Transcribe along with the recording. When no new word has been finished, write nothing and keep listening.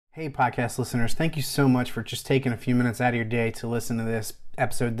Hey, podcast listeners, thank you so much for just taking a few minutes out of your day to listen to this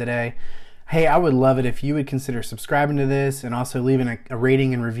episode today. Hey, I would love it if you would consider subscribing to this and also leaving a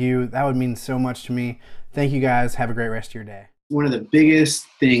rating and review. That would mean so much to me. Thank you guys. Have a great rest of your day. One of the biggest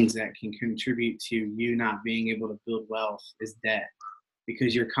things that can contribute to you not being able to build wealth is debt,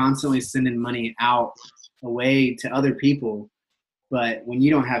 because you're constantly sending money out away to other people. But when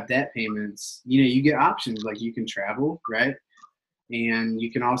you don't have debt payments, you get options like you can travel, right? And you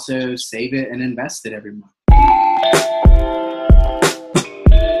can also save it and invest it every month.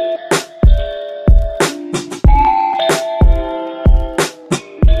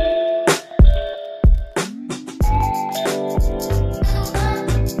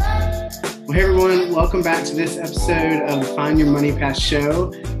 Well, hey everyone, welcome back to this episode of the Find Your Money Path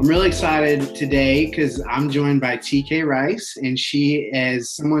show. I'm really excited today because I'm joined by TK Rice, and she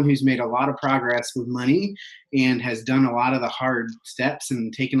is someone who's made a lot of progress with money and has done a lot of the hard steps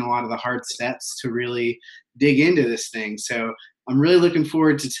and taken a lot of the hard steps to really dig into this thing. So I'm really looking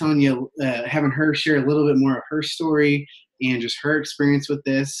forward to telling you, having her share a little bit more of her story and just her experience with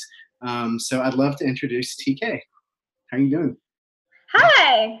this. So I'd love to introduce TK. How are you doing?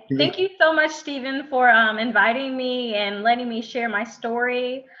 Hi, thank you so much, Stephen, for inviting me and letting me share my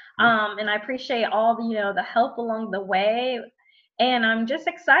story. And I appreciate all the help along the way. And I'm just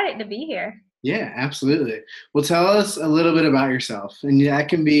excited to be here. Yeah, absolutely. Well, tell us a little bit about yourself, and that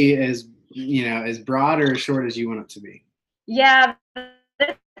can be as as broad or as short as you want it to be. Yeah,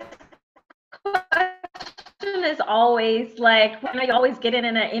 this question is always like, you always get it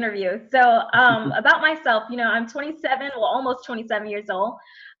in an interview. So about myself, I'm 27, well, almost 27 years old.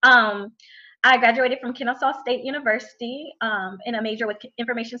 I graduated from Kennesaw State University in a major with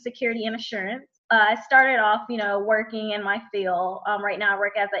information security and assurance. I started off, working in my field. Right now I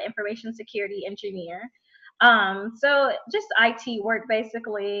work as an information security engineer. So just IT work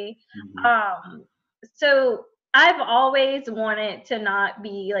basically. So I've always wanted to not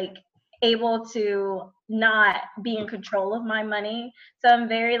be like able to not be in control of my money. So I'm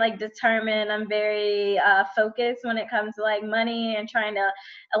very determined. I'm very focused when it comes to money and trying to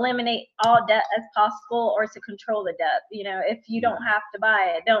eliminate all debt as possible or to control the debt. If you don't have to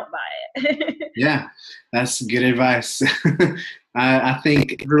buy it, don't buy it. Yeah, that's good advice. I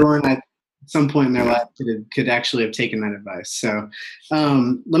think everyone at some point in their life could actually have taken that advice. So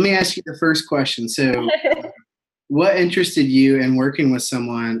let me ask you the first question. So what interested you in working with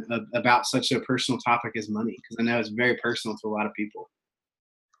someone about such a personal topic as money? Because I know it's very personal to a lot of people.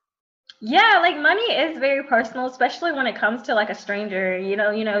 Yeah, money is very personal, especially when it comes to a stranger. You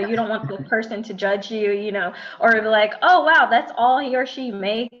don't want the person to judge you, or be like, oh wow, that's all he or she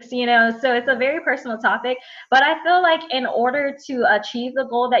makes. So it's a very personal topic. But I feel like in order to achieve the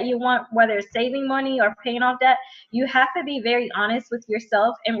goal that you want, whether it's saving money or paying off debt, you have to be very honest with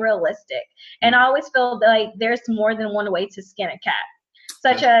yourself and realistic. And I always feel like there's more than one way to skin a cat,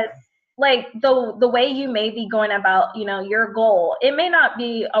 such as the way you may be going about your goal. It may not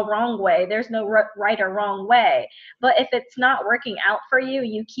be a wrong way. There's no right or wrong way, but if it's not working out for you,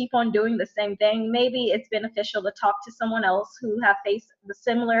 you keep on doing the same thing. Maybe it's beneficial to talk to someone else who have faced the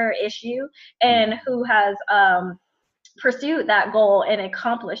similar issue and who has pursued that goal and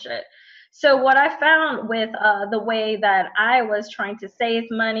accomplished it. So what I found with the way that I was trying to save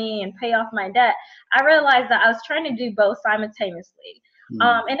money and pay off my debt, I realized that I was trying to do both simultaneously.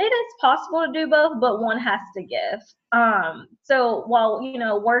 And it is possible to do both, but one has to give. So while,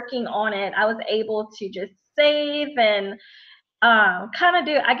 working on it, I was able to just save and kind of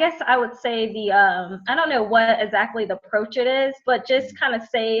do, I guess I would say I don't know what exactly the approach it is, but just kind of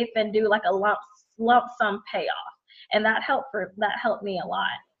save and do like a lump sum payoff. And that helped me a lot.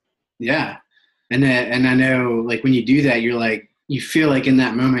 Yeah. And I know when you do that, you feel like in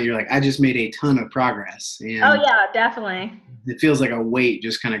that moment, you're like, I just made a ton of progress. And oh yeah, definitely. It feels like a weight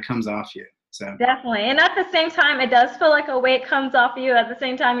just kind of comes off you. So definitely. And at the same time, it does feel like a weight comes off you. At the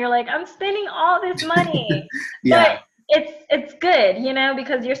same time, you're like, I'm spending all this money. Yeah. But it's good,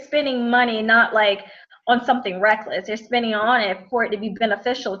 because you're spending money not on something reckless. You're spending on it for it to be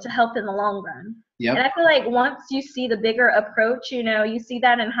beneficial to help in the long run. Yep. And I feel like once you see the bigger approach, you see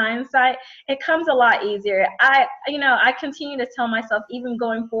that in hindsight, it comes a lot easier. I continue to tell myself, even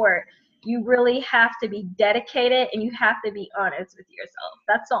going forward, you really have to be dedicated and you have to be honest with yourself.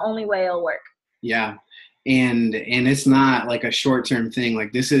 That's the only way it'll work. Yeah. And it's not like a short-term thing.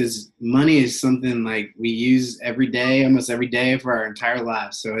 Money is something we use every day, almost every day for our entire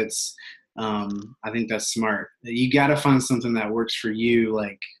lives. So it's, I think that's smart. You got to find something that works for you,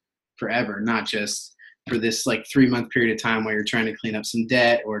 forever, not just for this 3-month period of time while you're trying to clean up some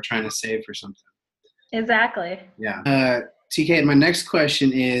debt or trying to save for something. Exactly. Yeah. TK, my next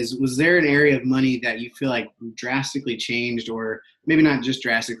question is, was there an area of money that you feel like drastically changed, or maybe not just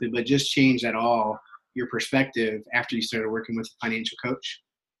drastically, but just changed at all your perspective after you started working with a financial coach?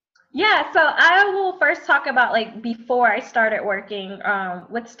 Yeah, so I will first talk about like before I started working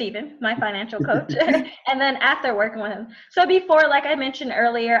with Steven, my financial coach, and then after working with him. So before, like I mentioned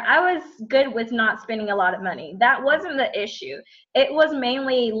earlier, I was good with not spending a lot of money. That wasn't the issue. It was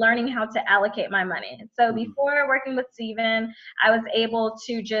mainly learning how to allocate my money. So before working with Steven, I was able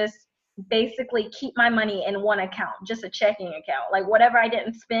to just basically keep my money in one account, just a checking account. Like whatever I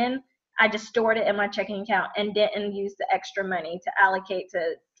didn't spend, I just stored it in my checking account and didn't use the extra money to allocate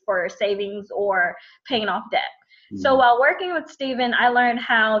to for savings or paying off debt. So while working with Steven, I learned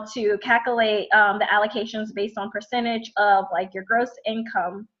how to calculate the allocations based on percentage of like your gross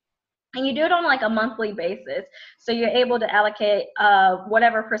income. And you do it on like a monthly basis. So you're able to allocate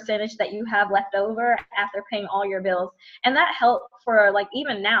whatever percentage that you have left over after paying all your bills. And that helped for like,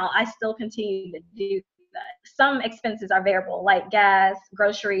 even now, I still continue to do that. Some expenses are variable, like gas,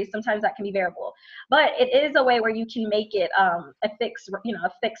 groceries. Sometimes that can be variable, but it is a way where you can make it a fixed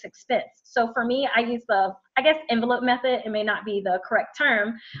expense. So for me, I use the, I guess, envelope method. It may not be the correct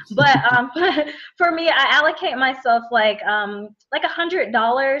term, but for me, I allocate myself like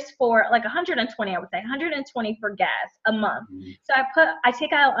 $100 for like 120, I would say 120 for gas a month. So I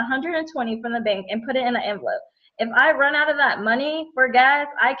take out 120 from the bank and put it in an envelope. If I run out of that money for gas,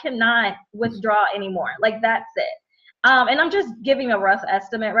 I cannot withdraw anymore. Like that's it. And I'm just giving a rough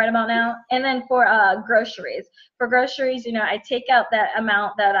estimate right about now. And then for groceries, I take out that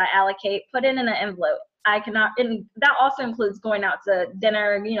amount that I allocate, put it in an envelope. I cannot, and that also includes going out to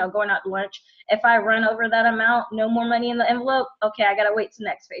dinner, going out to lunch. If I run over that amount, no more money in the envelope. Okay, I gotta wait till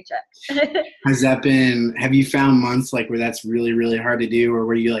next paycheck. Have you found months like where that's really, really hard to do, or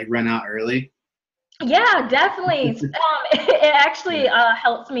where you like run out early? Yeah, definitely. It actually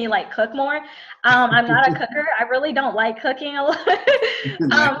helps me like cook more. I'm not a cooker. I really don't like cooking a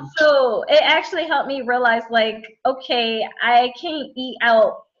lot. So it actually helped me realize like, okay, I can't eat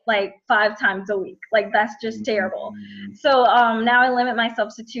out like 5 times a week. Like that's just terrible. So now I limit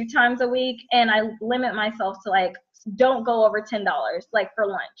myself to 2 times a week, and I limit myself to like, don't go over $10 like for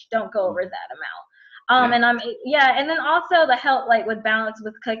lunch. Don't go over that amount. And then also the help like with balance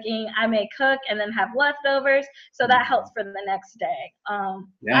with cooking, I may cook and then have leftovers, so that helps for the next day.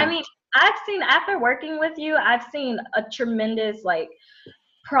 I mean, I've seen, after working with you, I've seen a tremendous like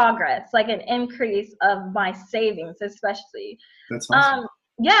progress, like an increase of my savings, especially. That's awesome.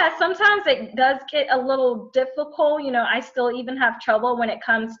 Yeah, sometimes it does get a little difficult. I still even have trouble when it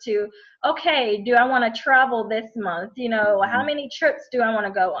comes to, okay, do I want to travel this month? How many trips do I want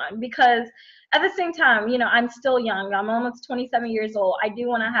to go on? Because at the same time, I'm still young. I'm almost 27 years old. I do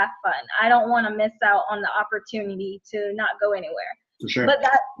want to have fun. I don't want to miss out on the opportunity to not go anywhere. For sure. But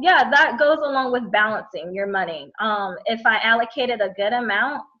that goes along with balancing your money. If I allocated a good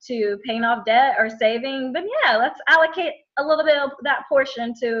amount to paying off debt or saving, then yeah, let's allocate a little bit of that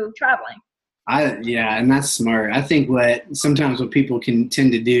portion to traveling. And that's smart. I think what people can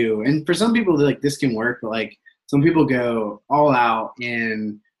tend to do, and for some people like this can work, but like some people go all out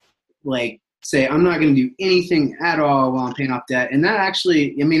and like say, I'm not going to do anything at all while I'm paying off debt. And that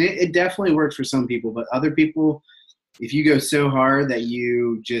actually, I mean, it definitely works for some people, but other people, if you go so hard that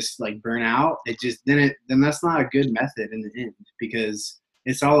you just like burn out, then that's not a good method in the end, because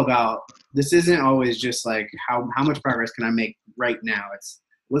it's all about, this isn't always just like how much progress can I make right now. It's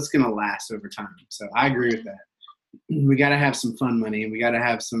what's going to last over time. So I agree with that. We got to have some fun money, and we got to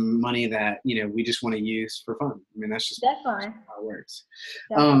have some money that, we just want to use for fun. I mean, that's just definitely how it works.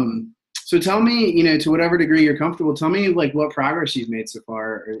 Definitely. So tell me, to whatever degree you're comfortable, tell me like what progress you've made so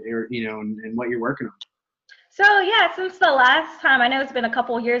far, or and what you're working on. So yeah, since the last time, I know it's been a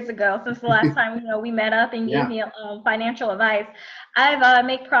couple of years ago, since the last time we met up and gave me financial advice, I've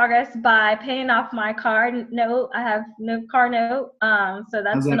made progress by paying off my car note. I have no car note, so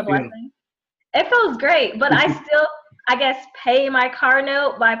that's been a blessing. It feels great, but I still, I guess, pay my car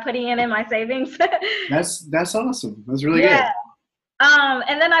note by putting it in my savings. That's awesome. That's really good.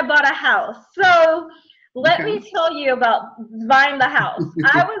 And then I bought a house. So let me tell you about buying the house.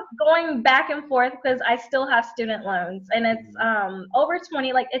 I was going back and forth because I still have student loans, and it's over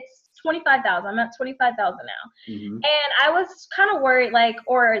 20, like it's 25,000. I'm at 25,000 now. And I was kind of worried,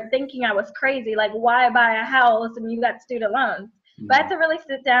 or thinking I was crazy, like why buy a house and you got student loans? But I had to really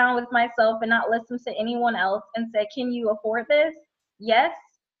sit down with myself and not listen to anyone else and say, can you afford this? Yes.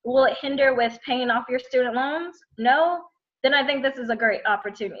 Will it hinder with paying off your student loans? No. Then I think this is a great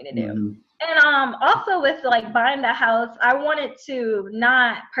opportunity to do. And also with buying the house, I wanted to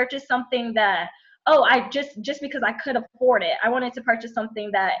not purchase something that oh, I just because I could afford it, I wanted to purchase something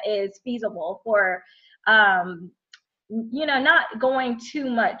that is feasible for, not going too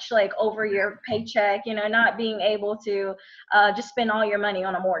much like over your paycheck, not being able to just spend all your money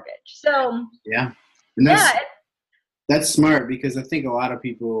on a mortgage. So Yeah. And yeah, that's smart, because I think a lot of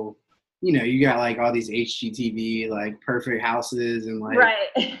people, you got like all these HGTV, like perfect houses, and like, right.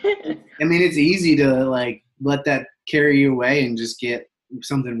 I mean, it's easy to like let that carry you away and just get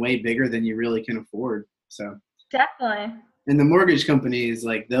something way bigger than you really can afford. So Definitely. and the mortgage companies,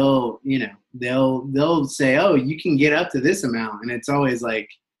 like, they'll say, oh, you can get up to this amount, and it's always like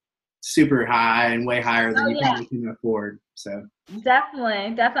super high and way higher than Oh you yeah. probably can afford. So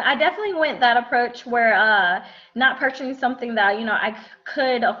Definitely, definitely. I definitely went that approach where not purchasing something that I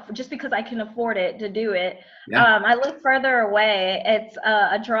could just because I can afford it to do it. yeah, I live further away. It's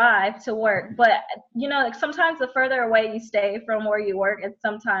a drive to work, but like sometimes the further away you stay from where you work, it's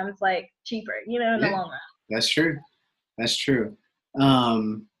sometimes like cheaper. In the yeah, long run. that's true. That's true.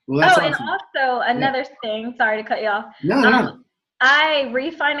 Well, that's Oh, and awesome. also Yeah. another thing. Sorry to cut you off. No, no, Um, no. I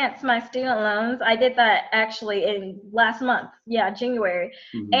refinanced my student loans. I did that actually in last month. Yeah, January.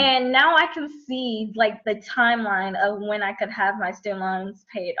 Hmm. And now I can see like the timeline of when I could have my student loans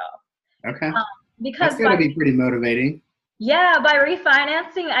paid off. Okay. Um, That's because got to be pretty motivating. by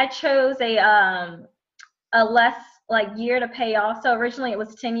refinancing, I chose a less like year to pay off. So originally it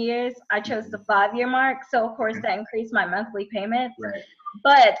was 10 years. I chose the 5-year mark. So of course Okay. that increased my monthly payments. Right.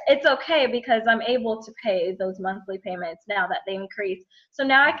 But it's okay because I'm able to pay those monthly payments now that they increase. So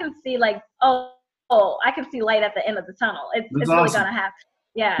now I can see like, I can see light at the end of the tunnel. That's It's really awesome. gonna happen.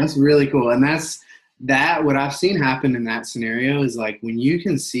 Yeah. That's really cool. And that what I've seen happen in that scenario is like when you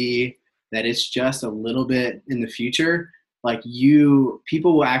can see that it's just a little bit in the future, like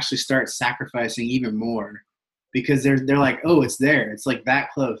people will actually start sacrificing even more, because they're like, oh, it's there. It's like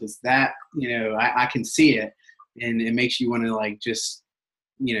that close. It's that, I can see it. And it makes you want to like just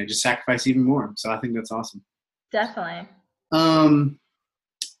sacrifice even more. So I think that's awesome. Definitely. Um,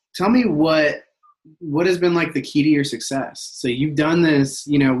 Tell me what has been like the key to your success? So you've done this,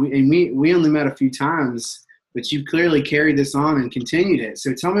 we only met a few times, but you've clearly carried this on and continued it.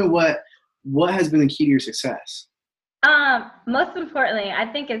 So tell me what has been the key to your success? Most importantly, I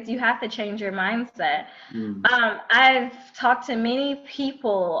think is you have to change your mindset. Mm. I've talked to many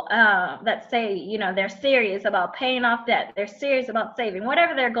people that say, they're serious about paying off debt. They're serious about saving,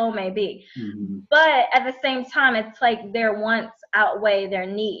 whatever their goal may be. Mm-hmm. But at the same time, it's like their wants outweigh their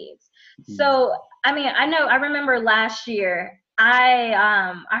needs. Mm-hmm. So, I remember last year,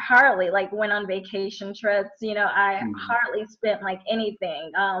 I hardly like went on vacation trips. I Mm-hmm. hardly spent like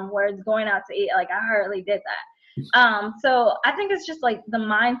anything. Whereas going out to eat, like I hardly did that. So I think it's just like the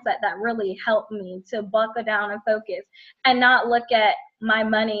mindset that really helped me to buckle down and focus and not look at my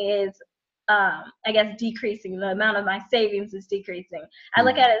money is, I guess, decreasing. The amount of my savings is decreasing. I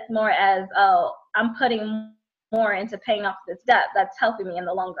look at it more as, oh, I'm putting more into paying off this debt that's helping me in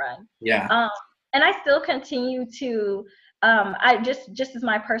the long run. Yeah. And I still continue to I just as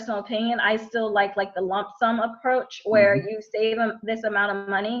my personal opinion, I still like the lump sum approach where Mm-hmm. you save this amount of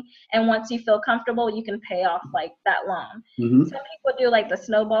money, and once you feel comfortable, you can pay off like that loan. Mm-hmm. Some people do like the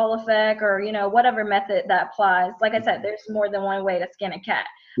snowball effect, or whatever method that applies. Like I said, there's more than one way to skin a cat.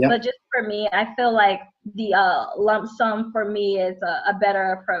 Yep. But just for me, I feel like the lump sum for me is a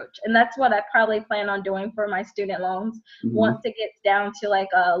better approach, and that's what I probably plan on doing for my student loans. Mm-hmm. Once it gets down to like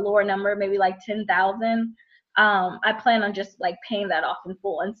a lower number, maybe like 10,000. I plan on just like paying that off in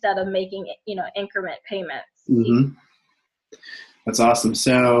full instead of making increment payments. Mm-hmm. That's awesome.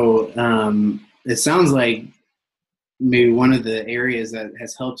 So it sounds like maybe one of the areas that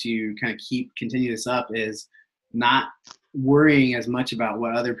has helped you kind of continue this up is not worrying as much about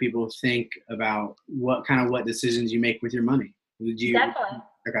what other people think about what decisions you make with your money. Definitely.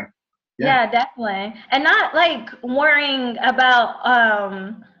 Okay. Yeah, definitely. And not like worrying about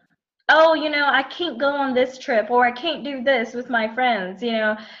oh, I can't go on this trip, or I can't do this with my friends.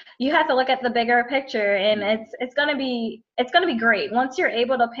 You have to look at the bigger picture, and it's gonna be great. Once you're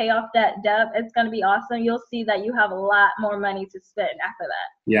able to pay off that debt, it's gonna be awesome. You'll see that you have a lot more money to spend after that.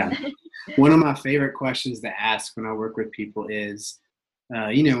 Yeah. One of my favorite questions to ask when I work with people is,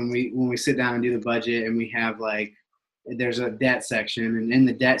 when we sit down and do the budget, and we have like, there's a debt section, and in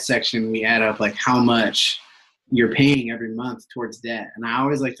the debt section we add up like how much you're paying every month towards debt. And I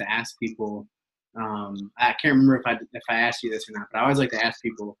always like to ask people, I can't remember if I asked you this or not, but I always like to ask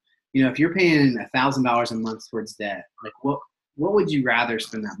people, if you're paying $1,000 a month towards debt, like what would you rather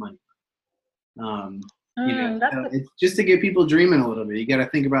spend that money? It's just to get people dreaming a little bit. You got to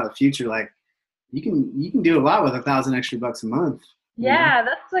think about the future. Like you can do a lot with $1,000 extra bucks a month. you know? Yeah,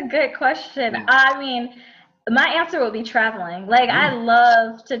 that's a good question. Yeah. I mean, my answer would be traveling. Like, Yeah. I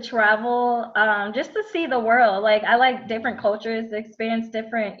love to travel, just to see the world. Like, I like different cultures, experience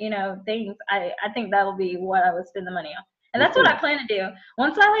different, things. I think that'll be what I would spend the money on. And Well, that's what I cool. plan to do.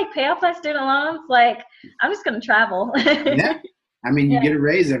 Once I like pay off my student loans, like, I'm just gonna travel. Yeah. I mean, you Yeah. get a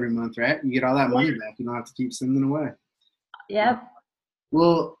raise every month, right? You get all that Yeah. money back. You don't have to keep sending away. Yep.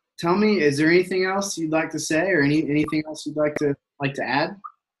 Well, tell me, is there anything else you'd like to say, or anything else you'd like to add?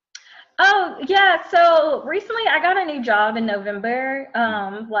 Oh, yeah. So recently I got a new job in November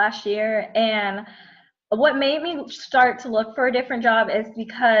last year. And what made me start to look for a different job is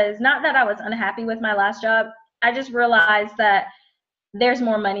because not that I was unhappy with my last job, I just realized that there's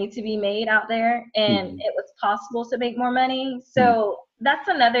more money to be made out there and Mhm. it was possible to make more money. Mhm. So that's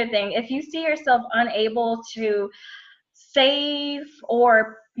another thing. If you see yourself unable to save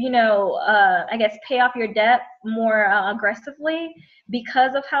or I guess pay off your debt more aggressively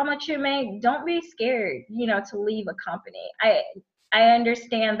because of how much you make, don't be scared to leave a company. I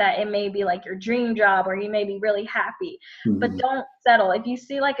understand that it may be like your dream job or you may be really happy, but Mhm. don't settle if you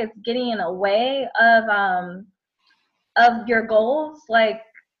see like it's getting in a way of your goals. Like,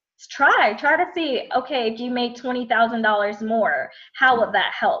 try to see, okay, if you make $20,000 more, how would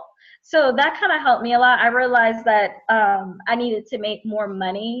that help? So that kind of helped me a lot. I realized that I needed to make more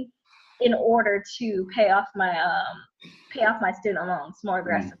money in order to pay off my student loans more Mhm.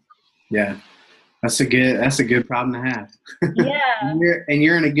 aggressively. Yeah, that's a good problem to have. Yeah.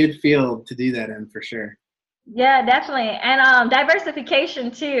 You're in a good field to do that in for sure. Yeah, definitely. And diversification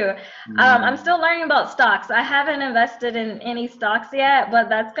too. I'm Mm. still learning about stocks. I haven't invested in any stocks yet, but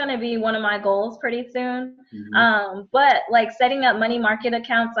that's going to be one of my goals pretty soon. Mhm. But like setting up money market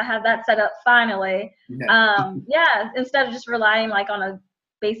accounts, I have that set up finally. Yeah. Yeah, instead of just relying like on a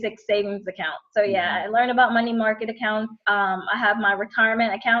basic savings account. So yeah, Mhm. I learned about money market accounts. I have my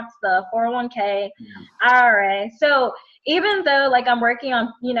retirement accounts, the 401k, Yeah. IRA. So even though like I'm working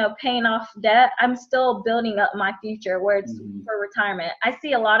on paying off debt, I'm still building up my future where it's Mhm. for retirement. I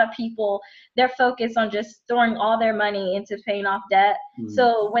see a lot of people, they're focused on just throwing all their money into paying off debt. Mhm.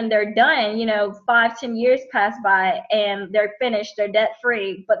 So when they're done, 5-10 years pass by and they're finished, they're debt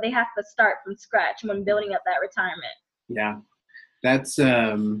free, but they have to start from scratch when building up that retirement. Yeah. That's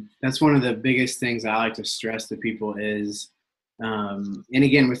one of the biggest things I like to stress to people is, and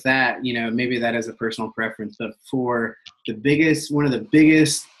again with that, maybe that is a personal preference, but for one of the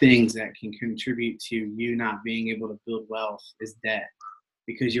biggest things that can contribute to you not being able to build wealth is debt,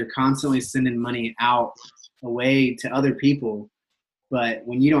 because you're constantly sending money out away to other people. But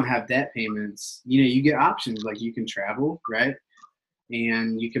when you don't have debt payments, you get options like you can travel, right?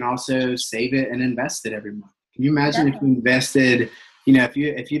 And you can also save it and invest it every month. Can you imagine if you Definitely. invested,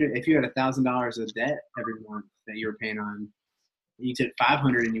 if you had $1,000 of debt every month that you were paying on, you took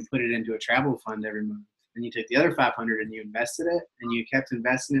 500 and you put it into a travel fund every month, and you took the other 500 and you invested it, and you kept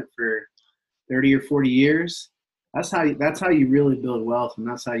investing it for 30 or 40 years. That's how you really build wealth, and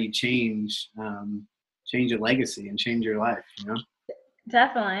that's how you change a legacy and change your life.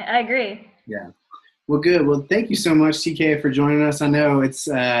 Definitely. I agree. Yeah. Well, good. Well, thank you so much, TK, for joining us. I know it's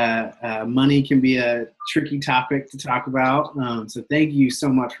money can be a tricky topic to talk about, so thank you so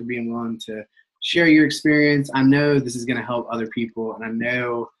much for being willing to share your experience. I know this is going to help other people, and I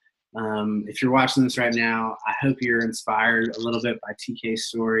know if you're watching this right now, I hope you're inspired a little bit by TK's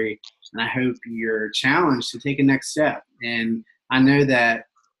story, and I hope you're challenged to take a next step. And I know that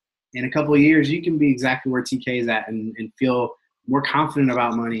in a couple of years, you can be exactly where TK is at, and feel more confident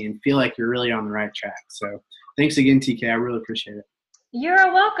about money and feel like you're really on the right track. So thanks again, TK. I really appreciate it.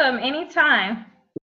 You're welcome anytime.